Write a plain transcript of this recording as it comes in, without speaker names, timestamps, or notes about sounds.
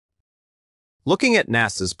Looking at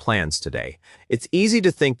NASA's plans today, it's easy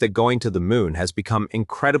to think that going to the moon has become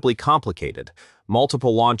incredibly complicated.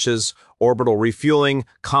 Multiple launches, orbital refueling,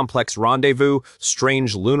 complex rendezvous,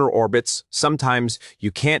 strange lunar orbits. Sometimes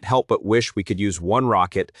you can't help but wish we could use one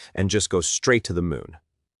rocket and just go straight to the moon.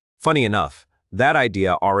 Funny enough, that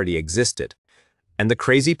idea already existed. And the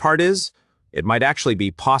crazy part is, it might actually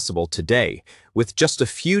be possible today, with just a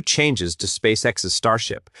few changes to SpaceX's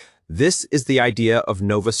Starship. This is the idea of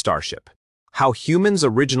Nova Starship. How humans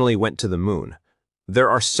originally went to the moon. There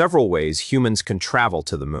are several ways humans can travel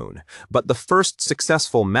to the moon, but the first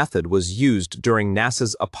successful method was used during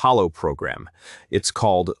NASA's Apollo program. It's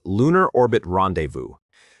called Lunar Orbit Rendezvous.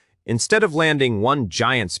 Instead of landing one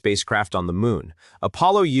giant spacecraft on the moon,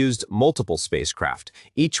 Apollo used multiple spacecraft,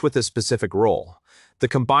 each with a specific role. The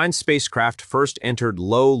combined spacecraft first entered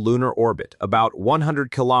low lunar orbit, about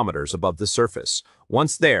 100 kilometers above the surface.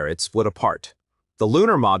 Once there, it split apart. The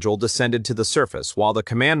lunar module descended to the surface while the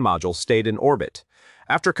command module stayed in orbit.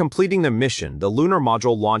 After completing the mission, the lunar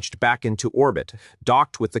module launched back into orbit,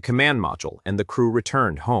 docked with the command module, and the crew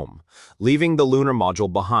returned home, leaving the lunar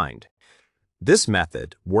module behind. This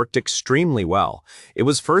method worked extremely well. It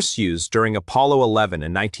was first used during Apollo 11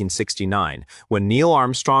 in 1969, when Neil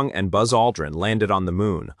Armstrong and Buzz Aldrin landed on the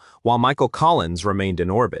moon, while Michael Collins remained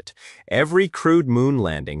in orbit. Every crewed moon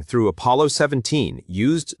landing through Apollo 17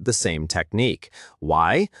 used the same technique.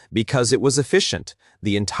 Why? Because it was efficient.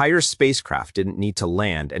 The entire spacecraft didn't need to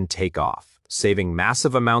land and take off, saving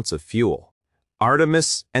massive amounts of fuel.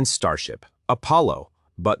 Artemis and Starship. Apollo,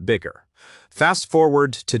 but bigger. Fast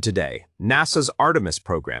forward to today, NASA's Artemis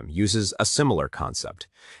program uses a similar concept.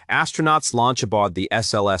 Astronauts launch aboard the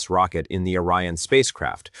SLS rocket in the Orion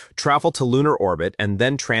spacecraft, travel to lunar orbit, and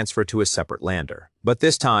then transfer to a separate lander. But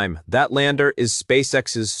this time, that lander is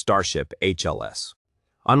SpaceX's Starship HLS.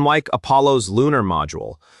 Unlike Apollo's lunar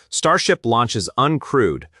module, Starship launches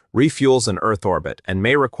uncrewed, refuels in Earth orbit, and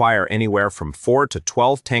may require anywhere from 4 to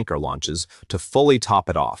 12 tanker launches to fully top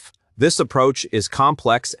it off. This approach is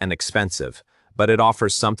complex and expensive, but it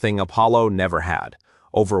offers something Apollo never had: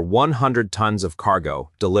 over 100 tons of cargo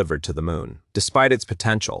delivered to the moon. Despite its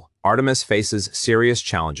potential, Artemis faces serious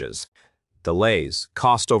challenges: delays,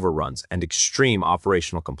 cost overruns, and extreme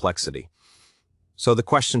operational complexity. So the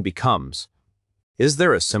question becomes, is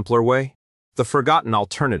there a simpler way? The forgotten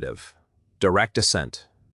alternative: direct ascent.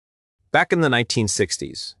 Back in the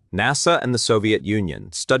 1960s, NASA and the Soviet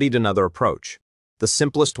Union studied another approach. The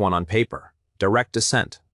simplest one on paper: direct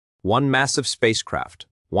descent. One massive spacecraft,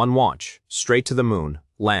 one launch, straight to the moon,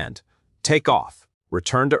 land, take off,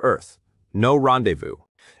 return to Earth. No rendezvous,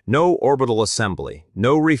 no orbital assembly,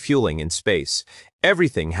 no refueling in space.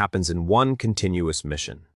 Everything happens in one continuous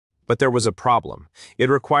mission. But there was a problem.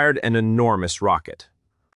 It required an enormous rocket.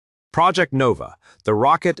 Project Nova, the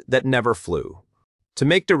rocket that never flew. To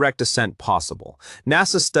make direct ascent possible,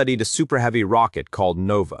 NASA studied a super-heavy rocket called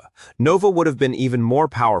Nova. Nova would have been even more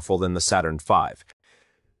powerful than the Saturn V.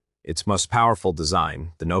 Its most powerful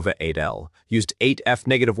design, the Nova 8L, used 8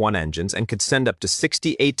 F-1 engines and could send up to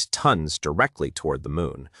 68 tons directly toward the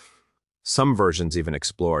moon. Some versions even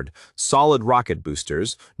explored solid rocket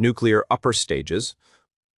boosters, nuclear upper stages.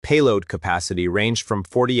 Payload capacity ranged from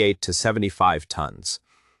 48 to 75 tons.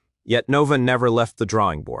 Yet Nova never left the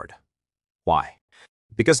drawing board. Why?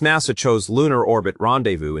 Because NASA chose Lunar Orbit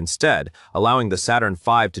Rendezvous instead, allowing the Saturn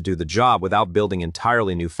V to do the job without building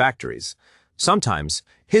entirely new factories. Sometimes,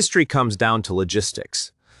 history comes down to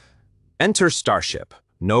logistics. Enter Starship,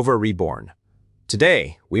 Nova Reborn.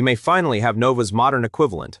 Today, we may finally have Nova's modern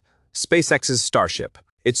equivalent, SpaceX's Starship.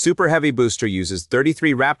 Its Super Heavy booster uses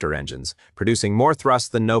 33 Raptor engines, producing more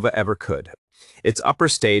thrust than Nova ever could. Its upper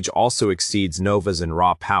stage also exceeds Nova's in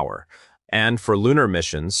raw power. And for lunar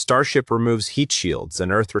missions, Starship removes heat shields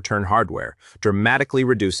and Earth return hardware, dramatically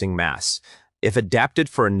reducing mass. If adapted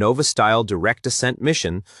for a Nova-style direct ascent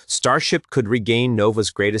mission, Starship could regain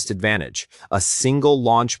Nova's greatest advantage: a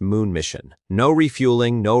single-launch moon mission. No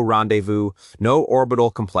refueling, no rendezvous, no orbital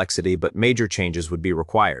complexity, but major changes would be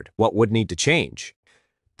required. What would need to change?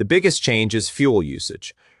 The biggest change is fuel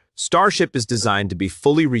usage. Starship is designed to be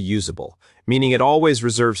fully reusable, meaning it always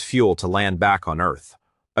reserves fuel to land back on Earth.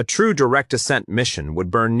 A true direct ascent mission would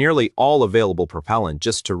burn nearly all available propellant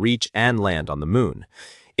just to reach and land on the moon.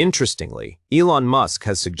 Interestingly, Elon Musk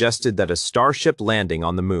has suggested that a Starship landing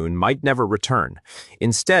on the moon might never return,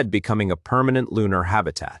 instead becoming a permanent lunar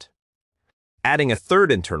habitat. Adding a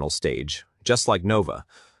third internal stage, just like Nova,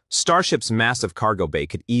 Starship's massive cargo bay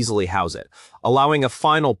could easily house it, allowing a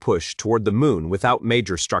final push toward the moon without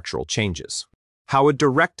major structural changes. How a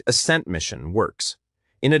direct ascent mission works.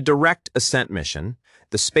 In a direct ascent mission,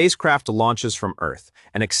 The spacecraft launches from Earth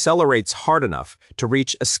and accelerates hard enough to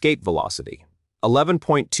reach escape velocity,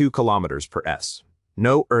 11.2 kilometers per s.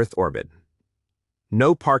 No Earth orbit.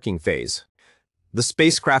 No parking phase. The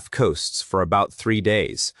spacecraft coasts for about 3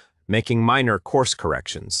 days, making minor course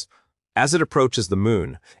corrections. As it approaches the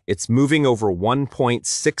Moon, it's moving over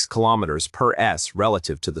 1.6 kilometers per s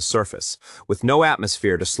relative to the surface. With no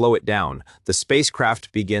atmosphere to slow it down, the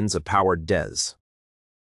spacecraft begins a powered des.